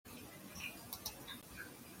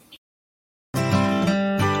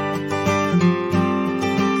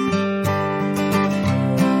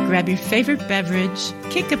grab your favorite beverage,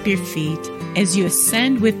 kick up your feet as you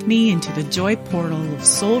ascend with me into the joy portal of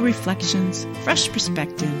soul reflections, fresh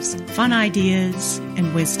perspectives, fun ideas,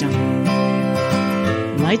 and wisdom.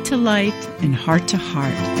 Light to light and heart to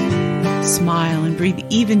heart. Smile and breathe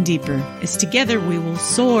even deeper as together we will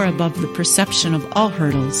soar above the perception of all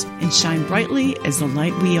hurdles and shine brightly as the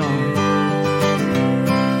light we are.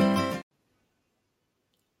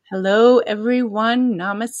 Hello, everyone.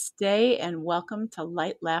 Namaste and welcome to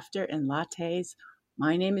Light, Laughter, and Lattes.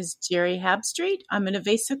 My name is Jerry Habstreet. I'm an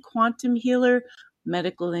Avesa quantum healer,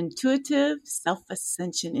 medical intuitive,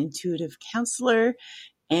 self-ascension intuitive counselor,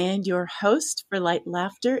 and your host for Light,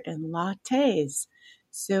 Laughter, and Lattes.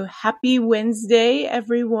 So happy Wednesday,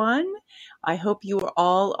 everyone. I hope you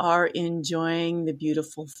all are enjoying the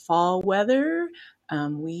beautiful fall weather.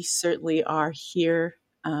 We certainly are here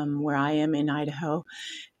where I am in Idaho.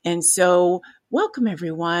 And so welcome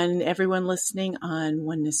everyone listening on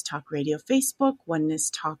Oneness Talk Radio Facebook, Oneness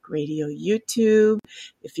Talk Radio YouTube.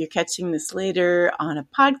 If you're catching this later on a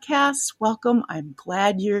podcast, welcome. I'm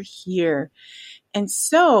glad you're here. And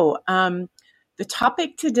so the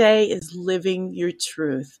topic today is living your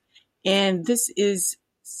truth. And this is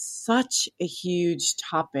such a huge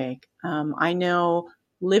topic. I know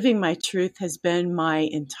living my truth has been my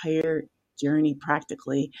entire journey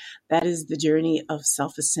practically. That is the journey of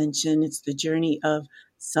self-ascension. It's the journey of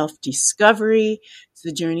self-discovery. It's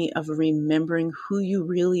the journey of remembering who you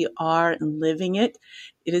really are and living it.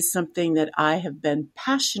 It is something that I have been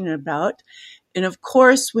passionate about. And of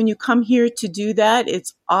course, when you come here to do that,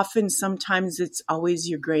 sometimes it's always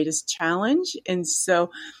your greatest challenge. And so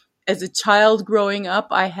as a child growing up,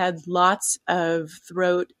 I had lots of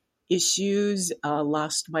throat issues,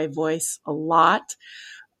 lost my voice a lot.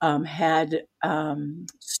 Had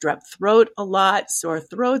strep throat a lot, sore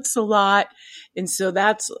throats a lot. And so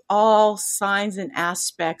that's all signs and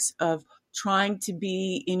aspects of trying to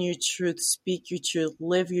be in your truth, speak your truth,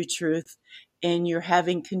 live your truth. And you're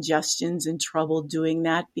having congestions and trouble doing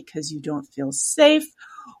that because you don't feel safe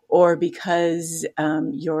or because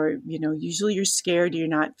usually you're scared, you're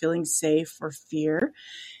not feeling safe or fear.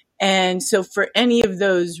 And so for any of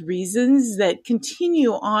those reasons that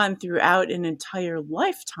continue on throughout an entire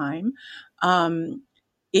lifetime,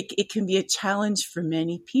 it can be a challenge for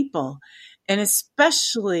many people. And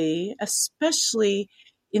especially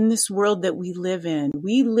in this world that we live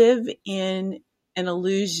in an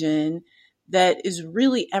illusion that is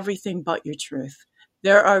really everything but your truth.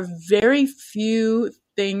 There are very few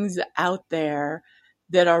things out there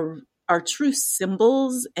that are true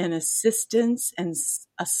symbols and assistants and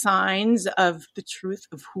signs of the truth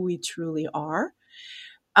of who we truly are.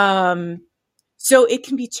 So it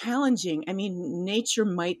can be challenging. I mean, nature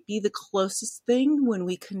might be the closest thing. When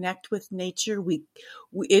we connect with nature,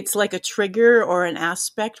 it's like a trigger or an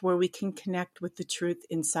aspect where we can connect with the truth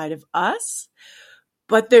inside of us.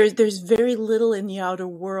 But there's very little in the outer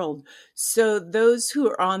world. So those who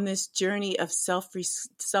are on this journey of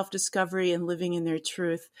self-discovery and living in their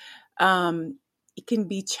truth, it can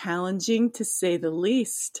be challenging to say the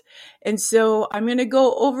least. And so I'm going to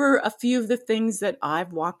go over a few of the things that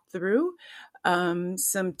I've walked through,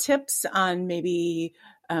 some tips on maybe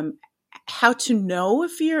how to know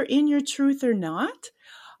if you're in your truth or not.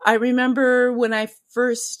 I remember when I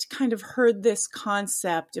first kind of heard this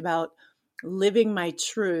concept about living my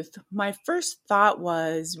truth, my first thought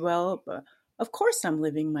was, well, of course I'm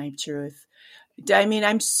living my truth. I mean,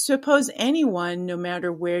 I suppose anyone, no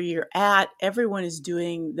matter where you're at, everyone is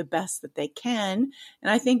doing the best that they can. And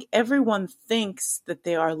I think everyone thinks that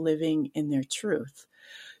they are living in their truth.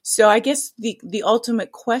 So I guess the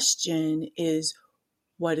ultimate question is,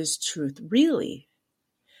 what is truth really?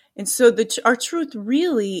 And so our truth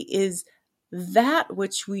really is that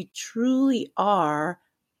which we truly are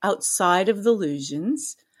outside of the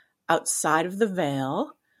illusions, outside of the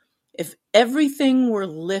veil. If everything were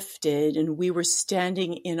lifted and we were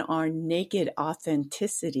standing in our naked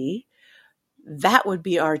authenticity, that would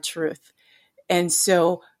be our truth. And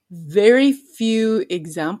so very few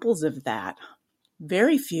examples of that.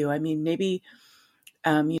 Very few. I mean, maybe,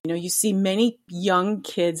 you see many young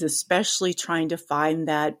kids, especially trying to find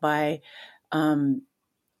that by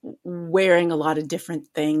wearing a lot of different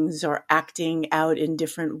things or acting out in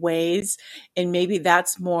different ways. And maybe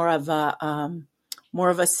that's more of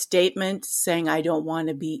a statement saying, I don't want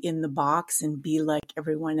to be in the box and be like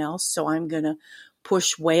everyone else. So I'm going to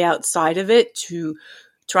push way outside of it to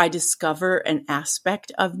try to discover an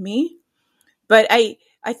aspect of me. But I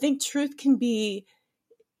think truth can be,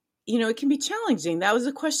 it can be challenging. That was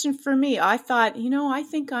a question for me. I thought, I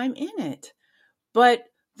think I'm in it. But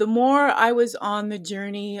the more I was on the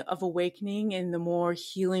journey of awakening and the more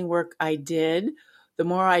healing work I did, the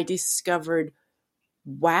more I discovered,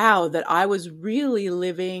 wow, that I was really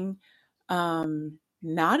living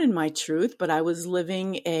not in my truth, but I was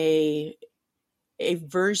living a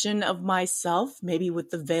version of myself, maybe with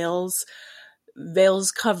the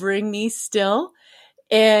veils covering me still.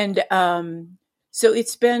 And so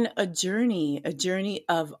it's been a journey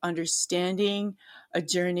of understanding, a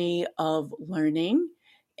journey of learning,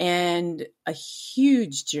 and a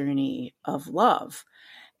huge journey of love.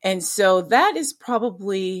 And so that is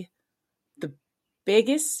probably the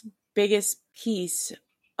biggest piece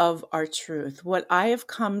of our truth. What I have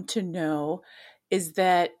come to know is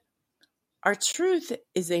that our truth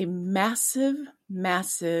is a massive,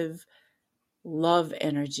 massive love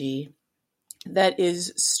energy that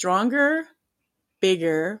is stronger,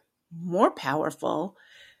 bigger, more powerful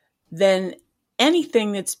than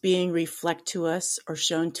anything that's being reflected to us or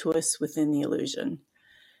shown to us within the illusion.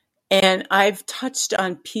 And I've touched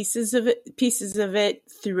on pieces of it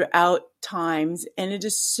throughout times, and it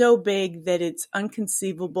is so big that it's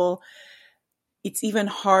inconceivable. It's even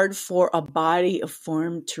hard for a body of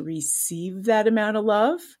form to receive that amount of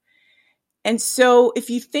love. And so if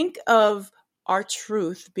you think of our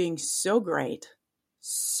truth being so great,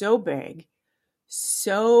 so big,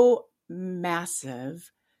 so massive,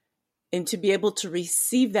 and to be able to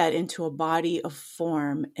receive that into a body of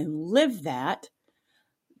form and live that,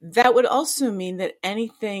 that would also mean that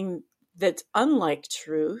anything that's unlike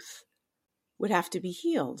truth would have to be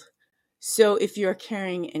healed. So if you're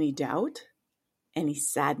carrying any doubt, any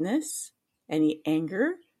sadness, any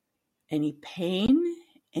anger, any pain,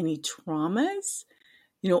 any traumas,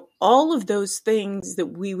 all of those things that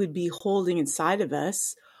we would be holding inside of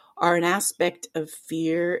us are an aspect of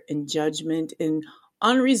fear and judgment and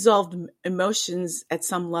unresolved emotions at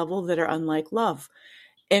some level that are unlike love.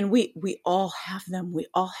 And we all have them. We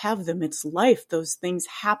all have them. It's life. Those things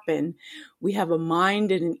happen. We have a mind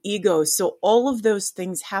and an ego. So all of those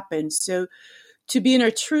things happen. So to be in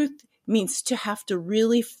our truth means to have to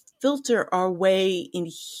really filter our way and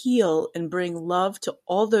heal and bring love to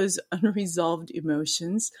all those unresolved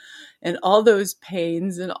emotions and all those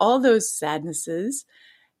pains and all those sadnesses,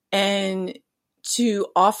 and to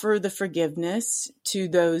offer the forgiveness to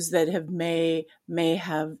those that may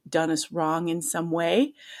have done us wrong in some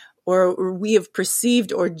way, or we have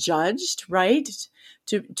perceived or judged, right?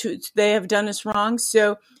 They have done us wrong.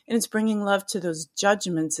 So, and it's bringing love to those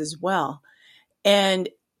judgments as well. And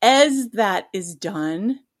as that is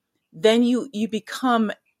done, then you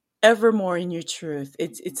become ever more in your truth.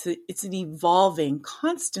 It's an evolving,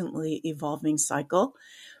 constantly evolving cycle.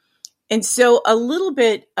 And so a little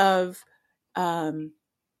bit of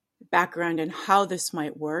background on how this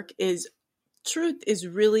might work is truth is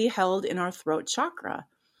really held in our throat chakra.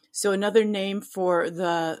 So another name for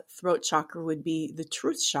the throat chakra would be the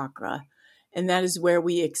truth chakra, and that is where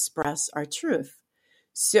we express our truth.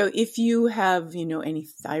 So if you have, any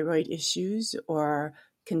thyroid issues or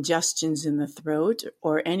congestions in the throat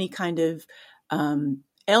or any kind of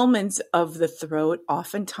ailments of the throat,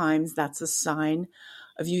 oftentimes that's a sign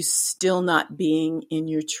of you still not being in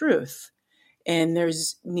your truth. And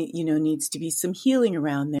there's, needs to be some healing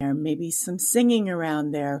around there, maybe some singing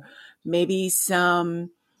around there, maybe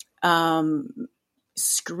some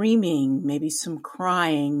screaming, maybe some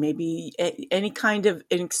crying, maybe any kind of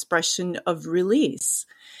an expression of release.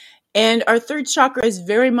 And our third chakra is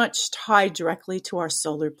very much tied directly to our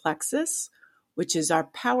solar plexus, which is our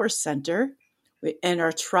power center and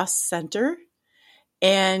our trust center,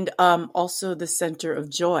 and also the center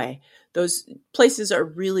of joy. Those places are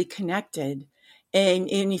really connected. And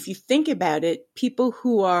if you think about it, people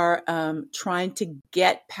who are trying to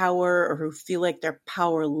get power or who feel like they're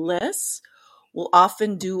powerless will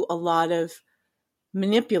often do a lot of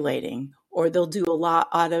manipulating, or they'll do a lot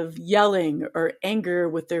out of yelling or anger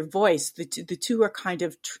with their voice. The two are kind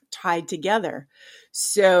of tied together.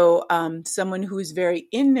 So someone who is very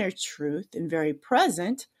in their truth and very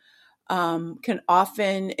present can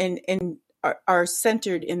often, and are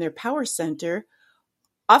centered in their power center,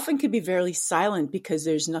 often could be very silent because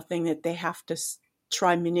there's nothing that they have to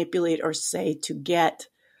try manipulate or say to get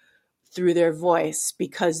through their voice,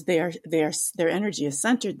 because their energy is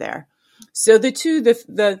centered there. So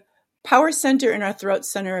the power center and our throat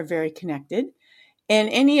center are very connected, and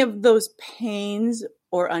any of those pains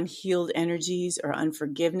or unhealed energies or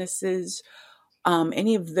unforgivenesses,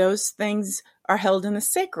 any of those things are held in the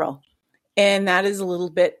sacral, and that is a little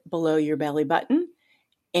bit below your belly button.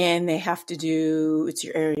 And they have to do, it's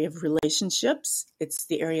your area of relationships. It's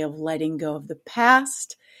the area of letting go of the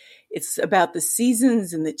past. It's about the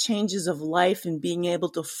seasons and the changes of life and being able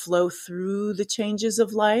to flow through the changes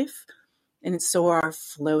of life. And it's so our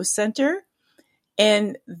flow center.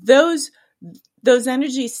 And those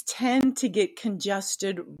energies tend to get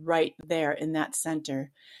congested right there in that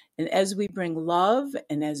center. And as we bring love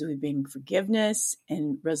and as we bring forgiveness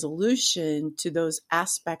and resolution to those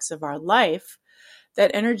aspects of our life,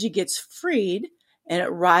 that energy gets freed and it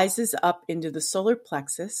rises up into the solar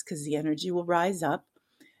plexus because the energy will rise up.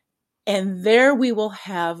 And there we will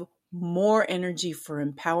have more energy for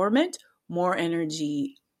empowerment, more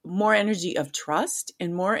energy of trust,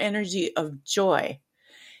 and more energy of joy.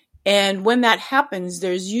 And when that happens,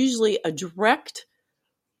 there's usually a direct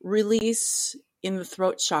release in the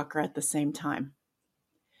throat chakra at the same time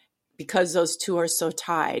because those two are so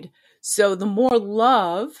tied. So the more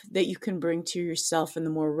love that you can bring to yourself and the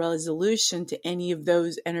more resolution to any of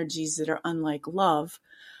those energies that are unlike love,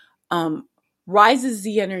 rises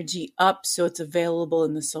the energy up so it's available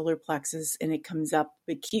in the solar plexus, and it comes up,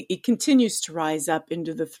 it continues to rise up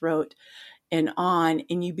into the throat and on,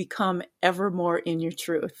 and you become ever more in your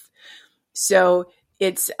truth. So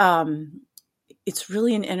it's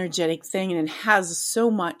really an energetic thing, and it has so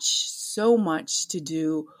much to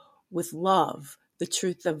do with love, the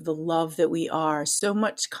truth of the love that we are. So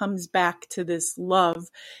much comes back to this love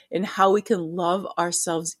and how we can love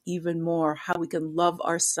ourselves even more, how we can love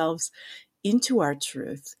ourselves into our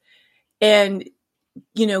truth. And,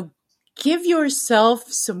 give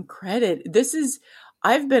yourself some credit.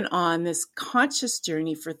 I've been on this conscious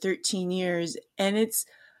journey for 13 years, and it's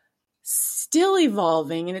still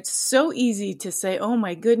evolving, and it's so easy to say, oh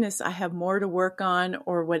my goodness, I have more to work on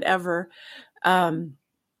or whatever.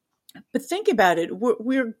 But think about it.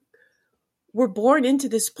 We're born into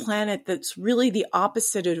this planet that's really the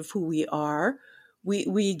opposite of who we are.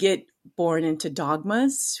 We get born into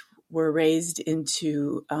dogmas. We're raised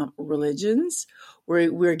into religions.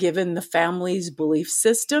 We're given the family's belief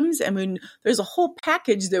systems. I mean, there's a whole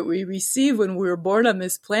package that we receive when we were born on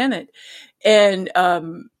this planet. And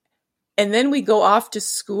then we go off to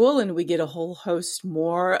school and we get a whole host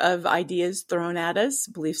more of ideas thrown at us,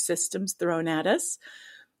 belief systems thrown at us.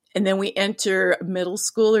 And then we enter middle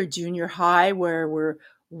school or junior high where we're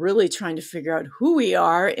really trying to figure out who we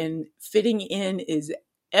are, and fitting in is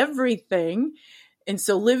everything. And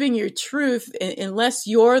so living your truth, unless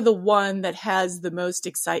you're the one that has the most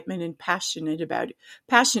excitement and passion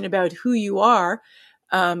about who you are,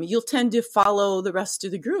 you'll tend to follow the rest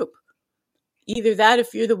of the group. Either that,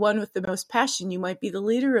 if you're the one with the most passion, you might be the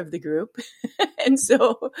leader of the group. And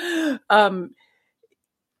so,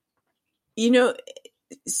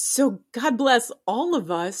 so God bless all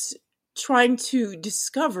of us trying to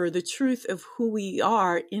discover the truth of who we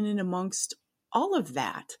are in and amongst all of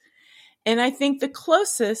that. And I think the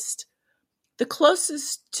closest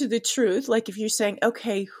to the truth, like if you're saying,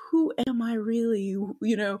 okay, who am I really?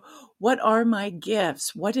 What are my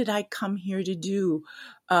gifts? What did I come here to do?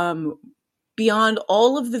 Beyond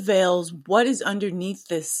all of the veils, what is underneath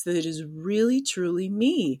this that is really, truly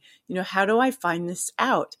me? How do I find this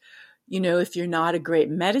out? If you're not a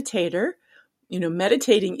great meditator,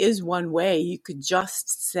 meditating is one way. You could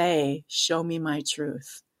just say, show me my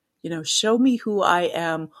truth. Show me who I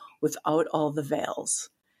am without all the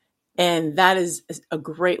veils. And that is a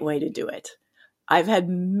great way to do it. I've had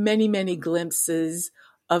many, many glimpses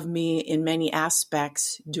of me in many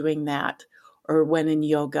aspects doing that, or when in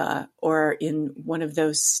yoga or in one of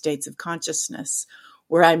those states of consciousness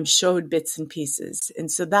where I'm showed bits and pieces.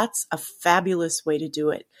 And so that's a fabulous way to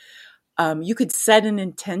do it. You could set an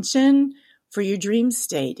intention for your dream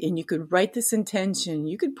state, and you could write this intention.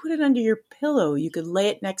 You could put it under your pillow. You could lay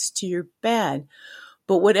it next to your bed.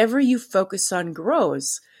 But whatever you focus on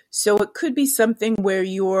grows. So it could be something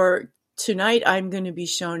where tonight I'm going to be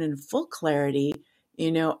shown in full clarity,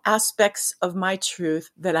 aspects of my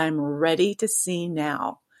truth that I'm ready to see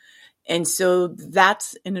now. And so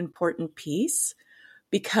that's an important piece,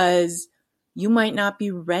 because you might not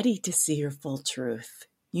be ready to see your full truth.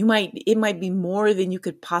 It might be more than you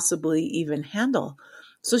could possibly even handle.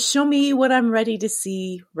 So show me what I'm ready to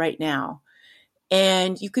see right now.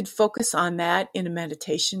 And you could focus on that in a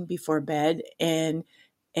meditation before bed. And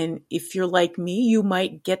if you're like me, you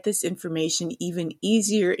might get this information even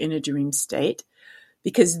easier in a dream state,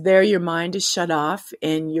 because there your mind is shut off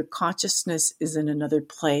and your consciousness is in another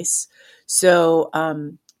place. So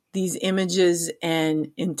these images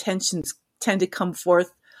and intentions tend to come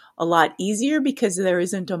forth a lot easier because there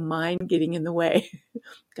isn't a mind getting in the way.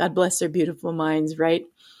 God bless their beautiful minds, right?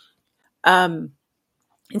 And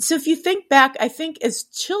so if you think back, I think as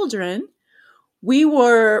children, we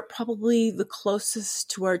were probably the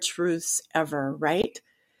closest to our truths ever, right?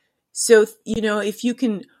 So, if you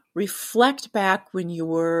can reflect back when you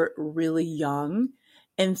were really young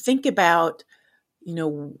and think about,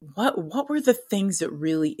 what were the things that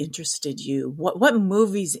really interested you? What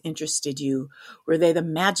movies interested you? Were they the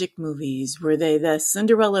magic movies? Were they the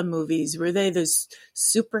Cinderella movies? Were they those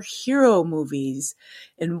superhero movies?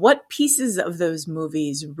 And what pieces of those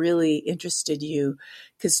movies really interested you?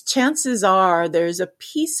 Because chances are there's a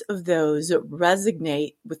piece of those that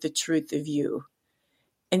resonate with the truth of you.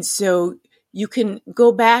 And so you can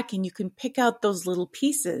go back and you can pick out those little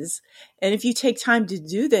pieces. And if you take time to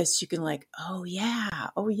do this, you can oh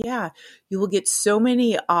yeah. You will get so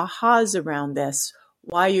many ahas around this,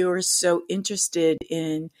 why you are so interested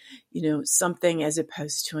in, something as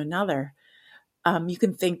opposed to another. You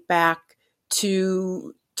can think back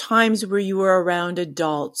to times where you were around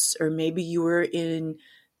adults, or maybe you were in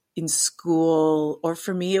school, or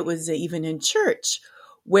for me, it was even in church,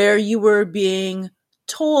 where you were being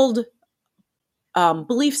told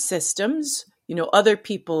belief systems, other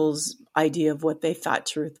people's idea of what they thought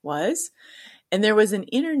truth was. And there was an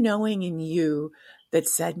inner knowing in you that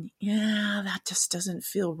said, yeah, that just doesn't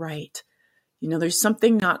feel right. There's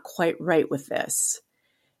something not quite right with this.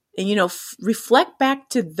 And, reflect back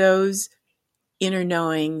to those inner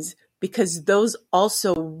knowings, because those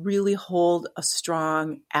also really hold a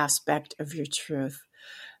strong aspect of your truth.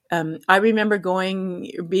 I remember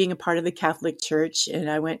being a part of the Catholic Church,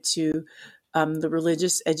 and I went to the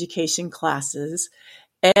religious education classes,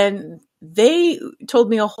 and they told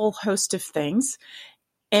me a whole host of things.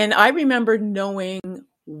 And I remember knowing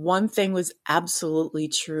one thing was absolutely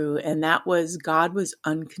true, and that was God was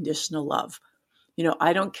unconditional love.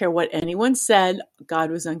 I don't care what anyone said,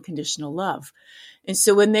 God was unconditional love. And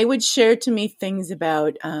so when they would share to me things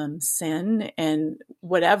about sin and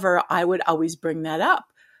whatever, I would always bring that up.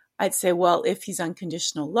 I'd say, well, if he's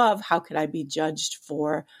unconditional love, how could I be judged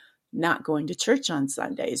for not going to church on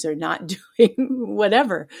Sundays or not doing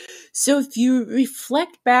whatever? So if you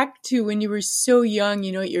reflect back to when you were so young,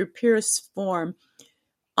 at your purest form,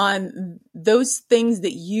 on those things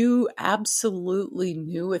that you absolutely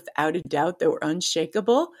knew without a doubt that were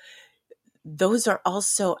unshakable, those are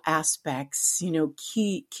also aspects,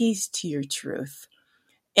 keys to your truth.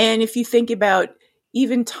 And if you think about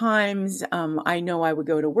even times, I know I would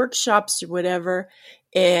go to workshops or whatever,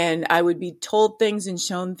 and I would be told things and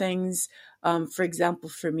shown things. For example,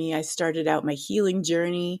 for me, I started out my healing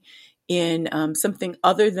journey in something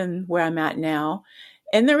other than where I'm at now.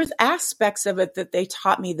 And there was aspects of it that they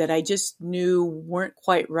taught me that I just knew weren't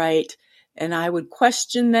quite right. And I would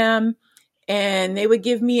question them, and they would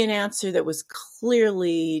give me an answer that was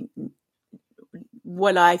clearly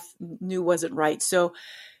what I knew wasn't right. So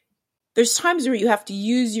there's times where you have to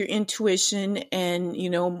use your intuition and,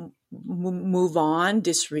 move on,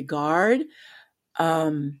 disregard.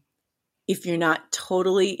 If you're not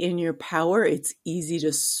totally in your power, it's easy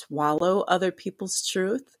to swallow other people's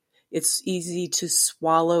truth. It's easy to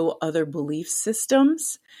swallow other belief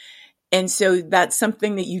systems. And so that's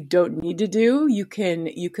something that you don't need to do. You can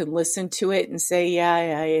listen to it and say,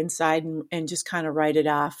 yeah, inside, and just kind of write it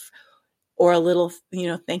off. Or a little,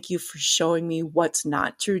 thank you for showing me what's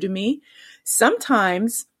not true to me.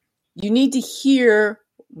 Sometimes you need to hear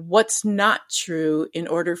what's not true in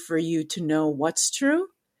order for you to know what's true.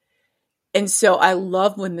 And so I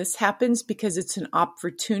love when this happens, because it's an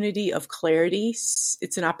opportunity of clarity.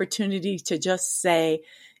 It's an opportunity to just say,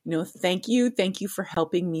 thank you for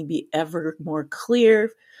helping me be ever more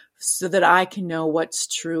clear so that I can know what's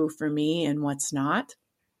true for me and what's not.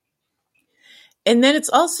 And then it's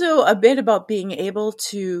also a bit about being able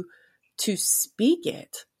to speak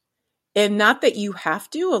it. And not that you have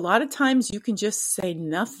to. A lot of times you can just say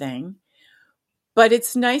nothing. But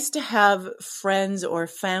it's nice to have friends or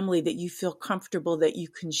family that you feel comfortable that you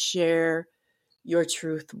can share your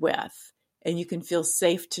truth with, and you can feel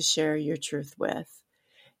safe to share your truth with.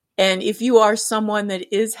 And if you are someone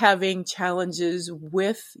that is having challenges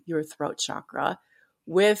with your throat chakra,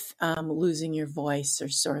 with losing your voice or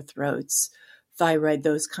sore throats, thyroid,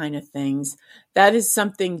 those kind of things, that is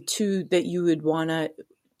something too that you would want to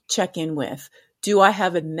check in with. Do I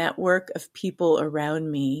have a network of people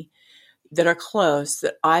around me that are close,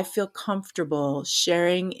 that I feel comfortable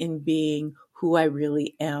sharing and being who I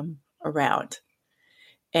really am around?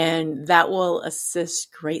 And that will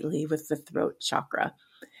assist greatly with the throat chakra.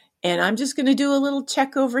 And I'm just going to do a little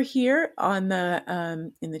check over here on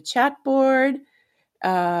the in the chat board.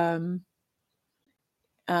 Hello,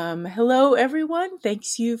 everyone.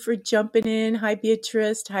 Thanks you for jumping in. Hi,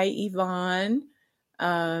 Beatrice. Hi, Yvonne.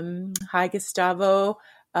 Hi, Gustavo.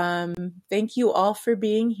 Thank you all for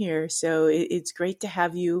being here. So it's great to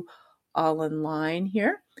have you all online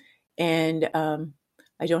here. And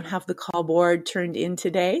I don't have the call board turned in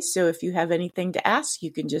today. So if you have anything to ask,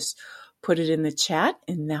 you can just put it in the chat,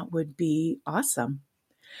 and that would be awesome.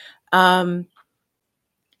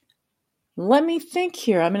 Let me think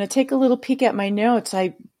here. I'm going to take a little peek at my notes.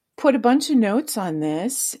 I put a bunch of notes on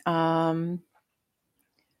this.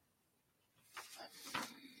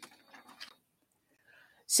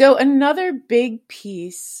 So another big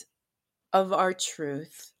piece of our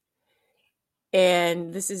truth,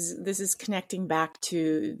 and this is connecting back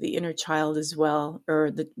to the inner child as well, or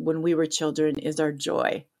when we were children, is our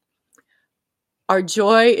joy. Our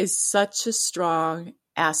joy is such a strong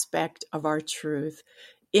aspect of our truth.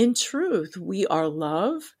 In truth, we are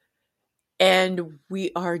love and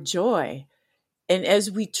we are joy. And as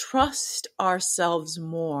we trust ourselves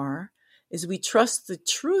more, as we trust the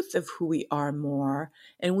truth of who we are more,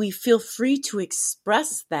 and we feel free to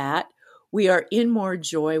express that, we are in more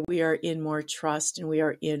joy, we are in more trust, and we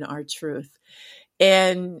are in our truth.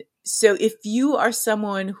 And so if you are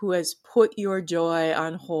someone who has put your joy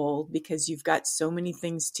on hold because you've got so many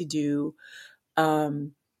things to do, I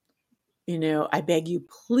beg you,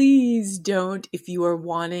 please don't, if you are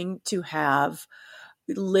wanting to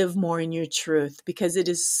live more in your truth, because it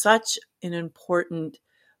is such an important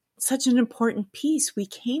piece. We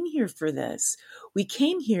came here for this. We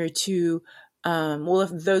came here to,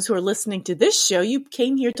 if those who are listening to this show, you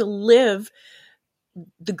came here to live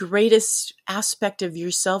the greatest aspect of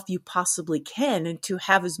yourself you possibly can, and to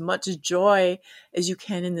have as much joy as you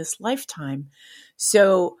can in this lifetime.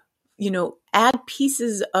 So, add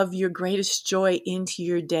pieces of your greatest joy into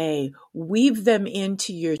your day, weave them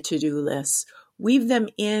into your to-do lists, weave them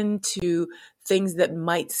into things that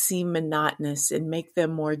might seem monotonous and make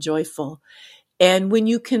them more joyful. And when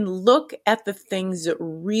you can look at the things that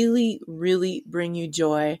really, really bring you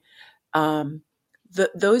joy,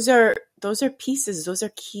 those are pieces, those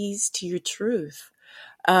are keys to your truth.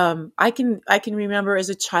 I can remember as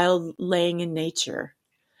a child laying in nature.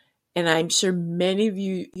 And I'm sure many of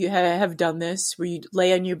you have done this, where you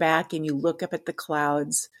lay on your back and you look up at the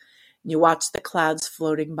clouds and you watch the clouds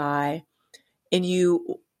floating by and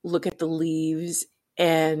you look at the leaves.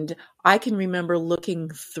 And I can remember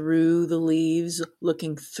looking through the leaves,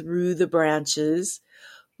 looking through the branches,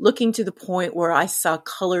 looking to the point where I saw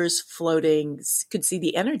colors floating, could see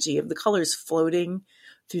the energy of the colors floating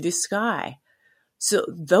through the sky. So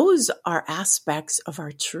those are aspects of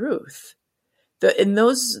our truth.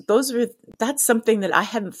 That's something that I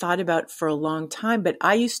hadn't thought about for a long time, but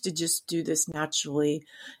I used to just do this naturally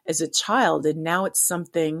as a child. And now it's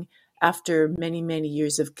something, after many, many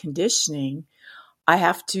years of conditioning, I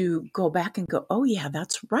have to go back and go, oh yeah,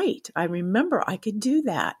 that's right. I remember I could do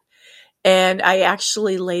that. And I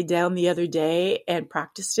actually laid down the other day and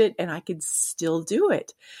practiced it, and I could still do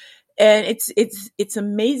it. And it's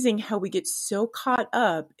amazing how we get so caught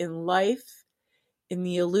up in life, in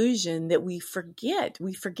the illusion, that we forget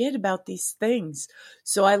about these things.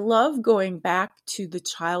 So I love going back to the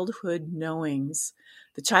childhood knowings,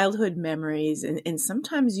 the childhood memories. And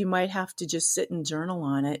sometimes you might have to just sit and journal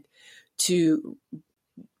on it to,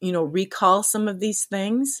 recall some of these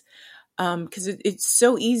things. Because it's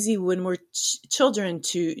so easy when we're children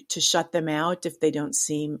to shut them out if they don't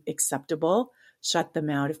seem acceptable, shut them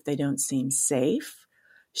out if they don't seem safe,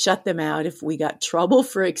 shut them out if we got trouble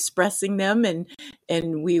for expressing them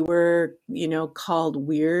and we were, called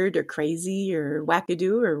weird or crazy or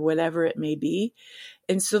wackadoo or whatever it may be.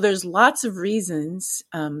 And so there's lots of reasons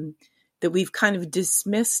that we've kind of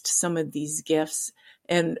dismissed some of these gifts,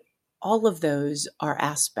 and all of those are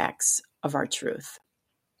aspects of our truth.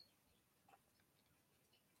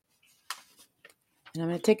 And I'm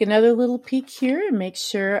going to take another little peek here and make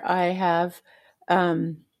sure I have.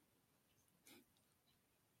 And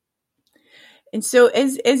so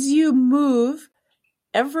as you move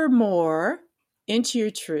ever more into your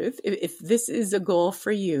truth, if this is a goal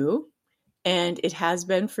for you, and it has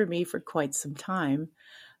been for me for quite some time,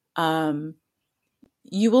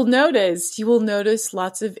 you will notice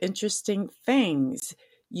lots of interesting things.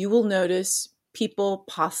 You will notice people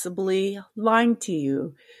possibly lying to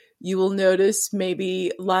you. You will notice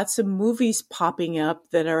maybe lots of movies popping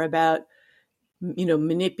up that are about,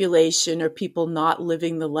 manipulation or people not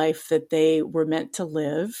living the life that they were meant to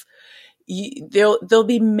live. There'll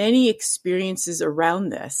be many experiences around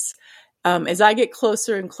this. As I get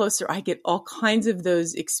closer and closer, I get all kinds of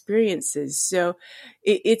those experiences. So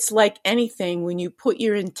it's like anything, when you put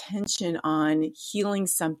your intention on healing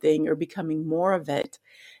something or becoming more of it,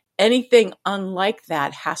 anything unlike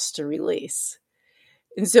that has to release.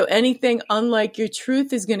 And so anything unlike your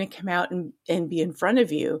truth is going to come out and be in front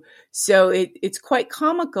of you. So it's quite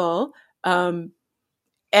comical.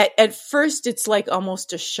 at first it's like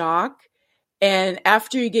almost a shock. And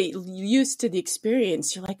after you get used to the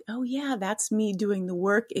experience, you're like, oh yeah, that's me doing the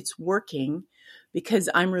work. It's working because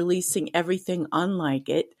I'm releasing everything unlike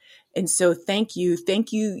it. And so thank you,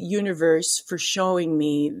 universe, for showing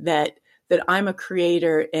me that I'm a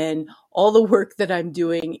creator, and all the work that I'm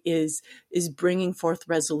doing is bringing forth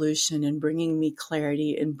resolution and bringing me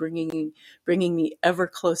clarity and bringing me ever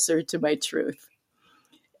closer to my truth.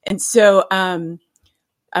 And so,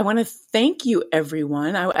 I want to thank you,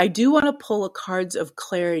 everyone. I do want to pull a cards of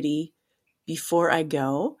clarity before I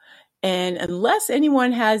go. And unless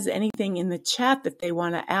anyone has anything in the chat that they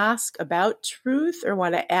want to ask about truth or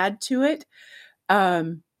want to add to it.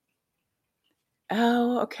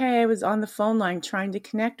 Okay. I was on the phone line trying to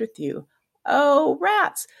connect with you. Oh,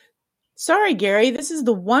 rats. Sorry, Gary. This is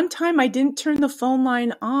the one time I didn't turn the phone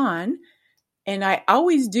line on. And I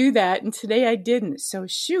always do that. And today I didn't. So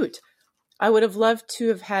shoot. I would have loved to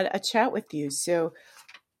have had a chat with you. So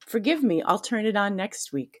forgive me. I'll turn it on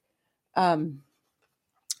next week.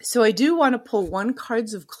 So I do want to pull one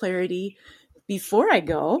cards of clarity before I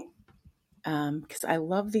go, because I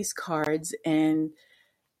love these cards and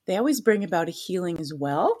they always bring about a healing as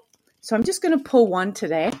well. So I'm just going to pull one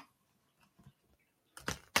today.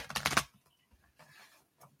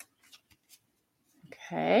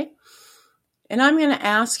 Okay. And I'm going to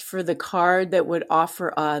ask for the card that would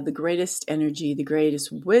offer the greatest energy, the greatest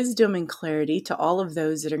wisdom and clarity to all of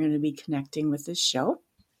those that are going to be connecting with this show.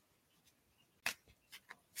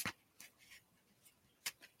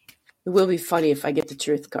 It will be funny if I get the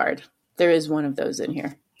truth card. There is one of those in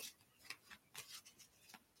here.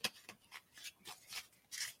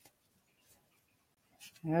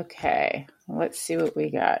 Okay, let's see what we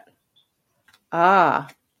got.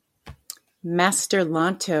 Master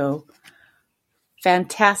Lanto.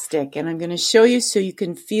 Fantastic. And I'm going to show you so you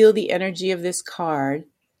can feel the energy of this card.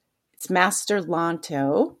 It's Master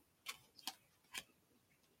Lanto.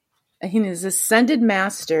 He is Ascended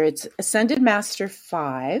Master. It's Ascended Master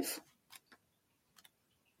 5.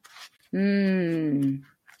 That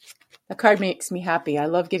card makes me happy. I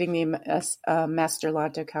love getting the Master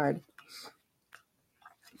Lanto card.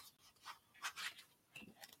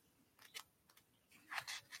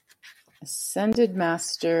 Ascended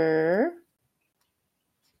Master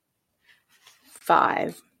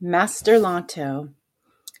 5. Master Lanto.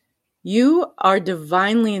 You are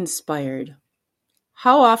divinely inspired.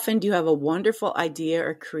 How often do you have a wonderful idea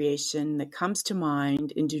or creation that comes to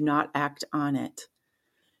mind and do not act on it?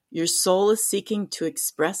 Your soul is seeking to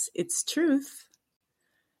express its truth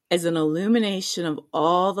as an illumination of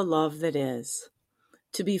all the love that is.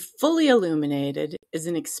 To be fully illuminated is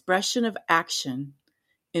an expression of action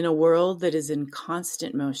in a world that is in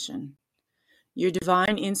constant motion. Your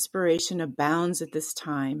divine inspiration abounds at this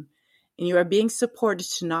time, and you are being supported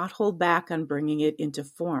to not hold back on bringing it into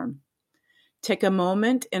form. Take a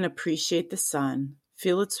moment and appreciate the sun.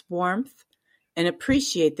 Feel its warmth and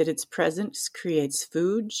appreciate that its presence creates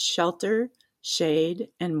food, shelter, shade,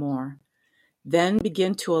 and more. Then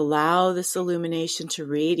begin to allow this illumination to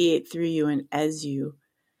radiate through you and as you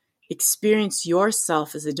experience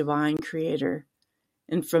yourself as a divine creator.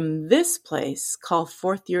 And from this place, call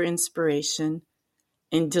forth your inspiration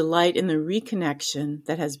and delight in the reconnection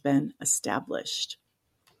that has been established.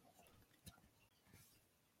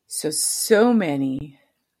 So many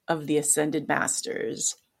of the Ascended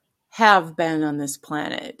Masters have been on this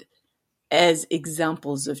planet as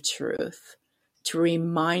examples of truth, to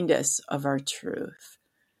remind us of our truth.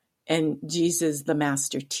 And Jesus, the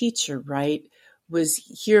master teacher, right, was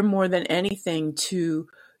here more than anything to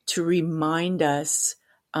remind us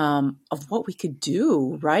of what we could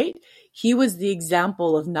do, right? He was the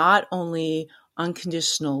example of not only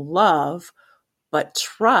unconditional love, but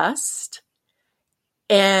trust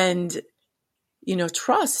and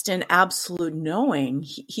trust and absolute knowing.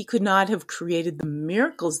 He could not have created the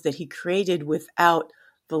miracles that he created without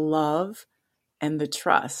the love and the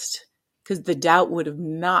trust, because the doubt would have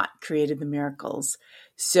not created the miracles.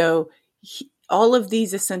 So all of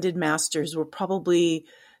these ascended masters were probably,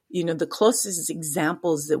 the closest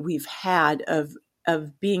examples that we've had of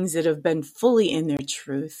beings that have been fully in their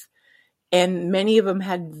truth. And many of them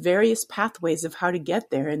had various pathways of how to get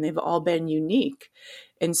there, and they've all been unique.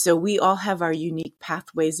 And so we all have our unique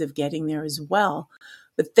pathways of getting there as well.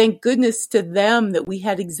 But thank goodness to them that we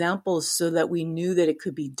had examples so that we knew that it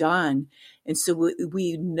could be done. And so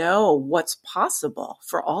we know what's possible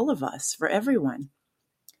for all of us, for everyone.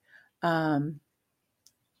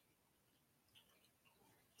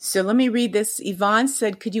 So let me read this. Yvonne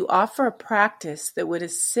said, could you offer a practice that would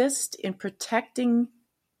assist in protecting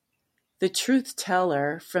the truth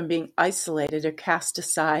teller from being isolated or cast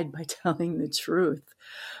aside by telling the truth.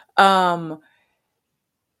 And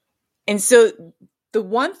so the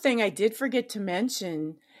one thing I did forget to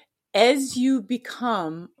mention, as you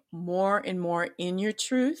become more and more in your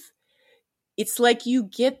truth, it's like you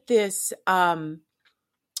get this,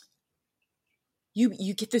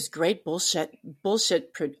 you get this great bullshit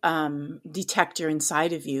detector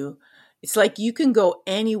inside of you. It's like you can go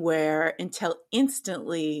anywhere and tell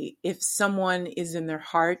instantly if someone is in their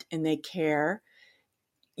heart and they care,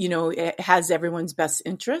 it has everyone's best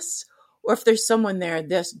interests, or if there's someone there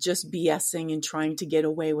that's just BSing and trying to get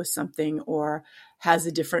away with something, or has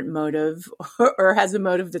a different motive, or has a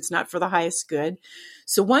motive that's not for the highest good.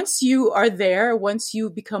 So once you are there, once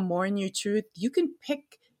you become more in your truth, you can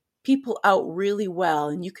pick people out really well,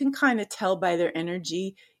 and you can kind of tell by their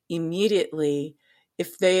energy immediately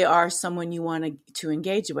if they are someone you want to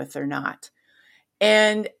engage with or not.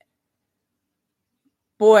 And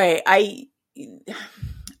boy, I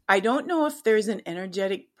don't know if there's an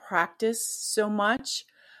energetic practice so much.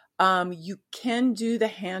 You can do the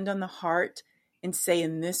hand on the heart and say,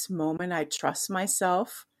 in this moment, I trust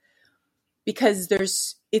myself, because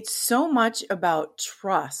it's so much about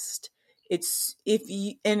trust. It's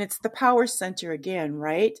the power center again,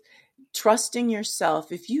 right? Trusting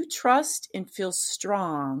yourself. If you trust and feel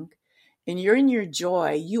strong and you're in your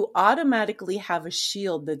joy, you automatically have a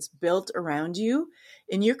shield that's built around you,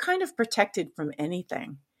 and you're kind of protected from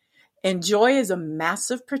anything. And joy is a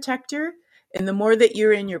massive protector. And the more that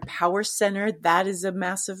you're in your power center, that is a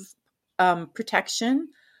massive protection.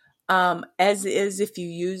 As is, if you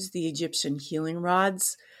use the Egyptian healing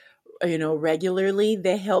rods, regularly,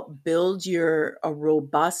 they help build a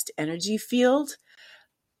robust energy field.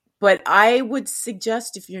 But I would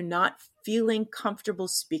suggest, if you're not feeling comfortable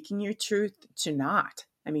speaking your truth, to not.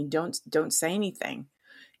 I mean, don't say anything.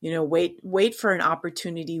 Wait for an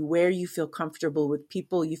opportunity where you feel comfortable with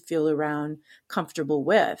people you feel comfortable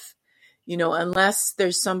with. Unless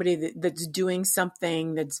there's somebody that's doing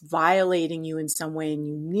something that's violating you in some way and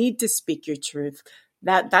you need to speak your truth,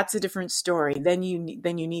 that's a different story. Then you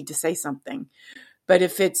need to say something. But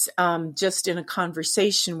if it's just in a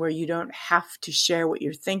conversation where you don't have to share what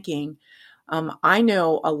you're thinking, I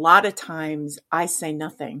know a lot of times I say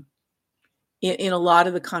nothing in a lot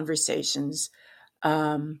of the conversations.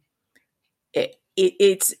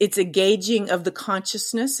 It's a gauging of the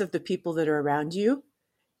consciousness of the people that are around you,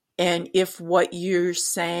 and if what you're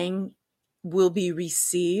saying will be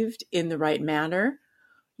received in the right manner,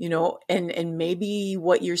 and maybe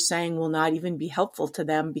what you're saying will not even be helpful to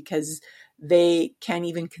them because they can't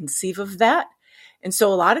even conceive of that. And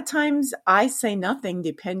so a lot of times I say nothing,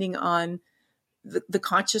 depending on the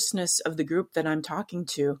consciousness of the group that I'm talking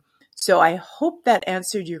to. So I hope that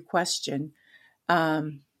answered your question.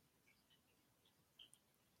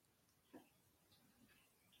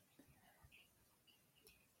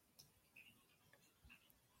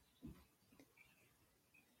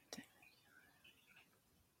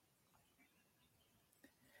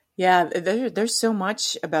 Yeah, there's so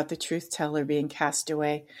much about the truth teller being cast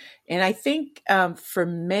away. And I think for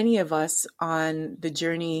many of us on the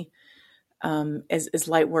journey as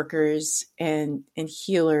light workers and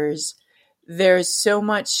healers, there's so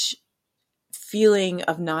much feeling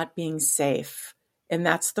of not being safe. And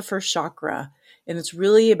that's the first chakra. And it's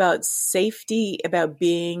really about safety, about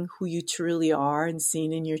being who you truly are and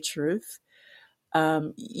seen in your truth.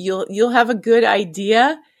 You'll have a good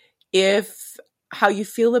idea if how you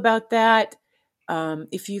feel about that.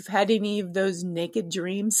 If you've had any of those naked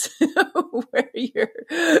dreams where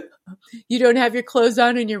you don't have your clothes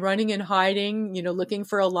on and you're running and hiding, looking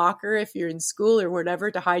for a locker if you're in school or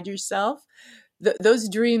whatever to hide yourself. Those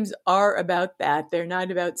dreams are about that. They're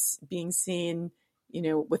not about being seen,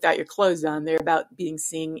 without your clothes on. They're about being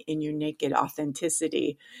seen in your naked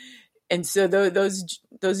authenticity. And so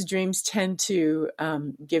those dreams tend to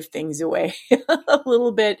give things away a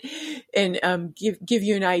little bit and give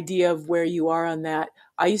you an idea of where you are on that.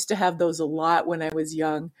 I used to have those a lot when I was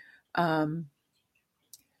young, not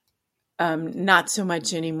so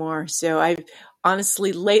much anymore. So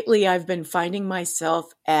lately I've been finding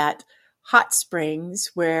myself at hot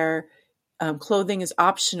springs where clothing is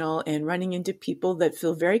optional, and running into people that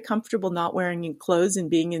feel very comfortable not wearing clothes and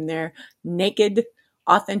being in their naked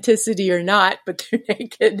authenticity or not, but they're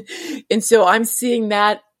naked. And so I'm seeing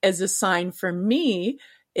that as a sign for me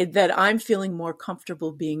that I'm feeling more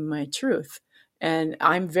comfortable being my truth. And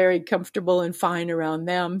I'm very comfortable and fine around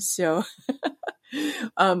them. So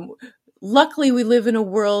luckily we live in a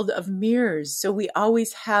world of mirrors. So we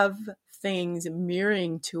always have things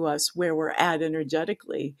mirroring to us where we're at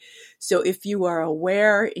energetically. So if you are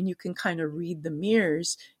aware and you can kind of read the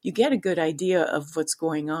mirrors, you get a good idea of what's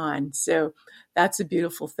going on. So that's a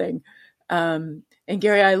beautiful thing. And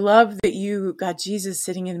Gary, I love that you got Jesus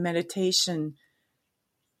sitting in meditation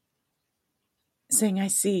saying, I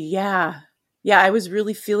see. Yeah. Yeah. I was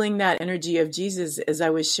really feeling that energy of Jesus as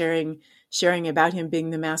I was sharing about him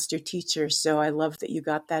being the master teacher. So I love that you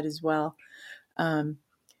got that as well.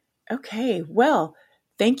 Okay. Well,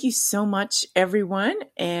 thank you so much, everyone.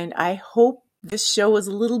 And I hope this show was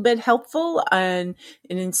a little bit helpful and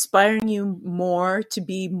in inspiring you more to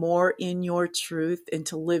be more in your truth and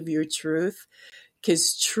to live your truth.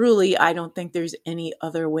 Because truly, I don't think there's any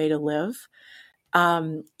other way to live.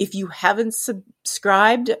 If you haven't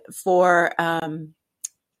subscribed for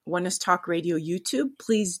Oneness Talk Radio YouTube,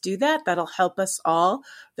 please do that. That'll help us all.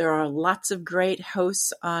 There are lots of great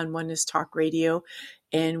hosts on Oneness Talk Radio,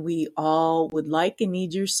 and we all would like and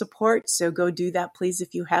need your support. So go do that, please,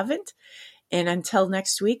 if you haven't. And until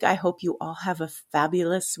next week, I hope you all have a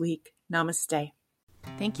fabulous week. Namaste.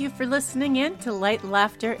 Thank you for listening in to Light,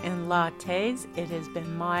 Laughter, and Lattes. It has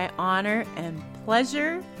been my honor and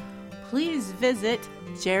pleasure. Please visit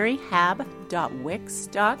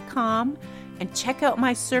jerryhab.wix.com and check out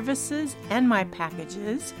my services and my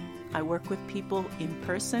packages. I work with people in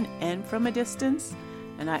person and from a distance,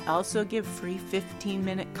 and I also give free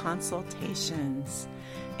 15-minute consultations.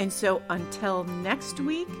 And so until next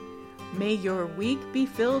week, may your week be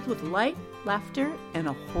filled with light, laughter, and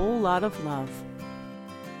a whole lot of love.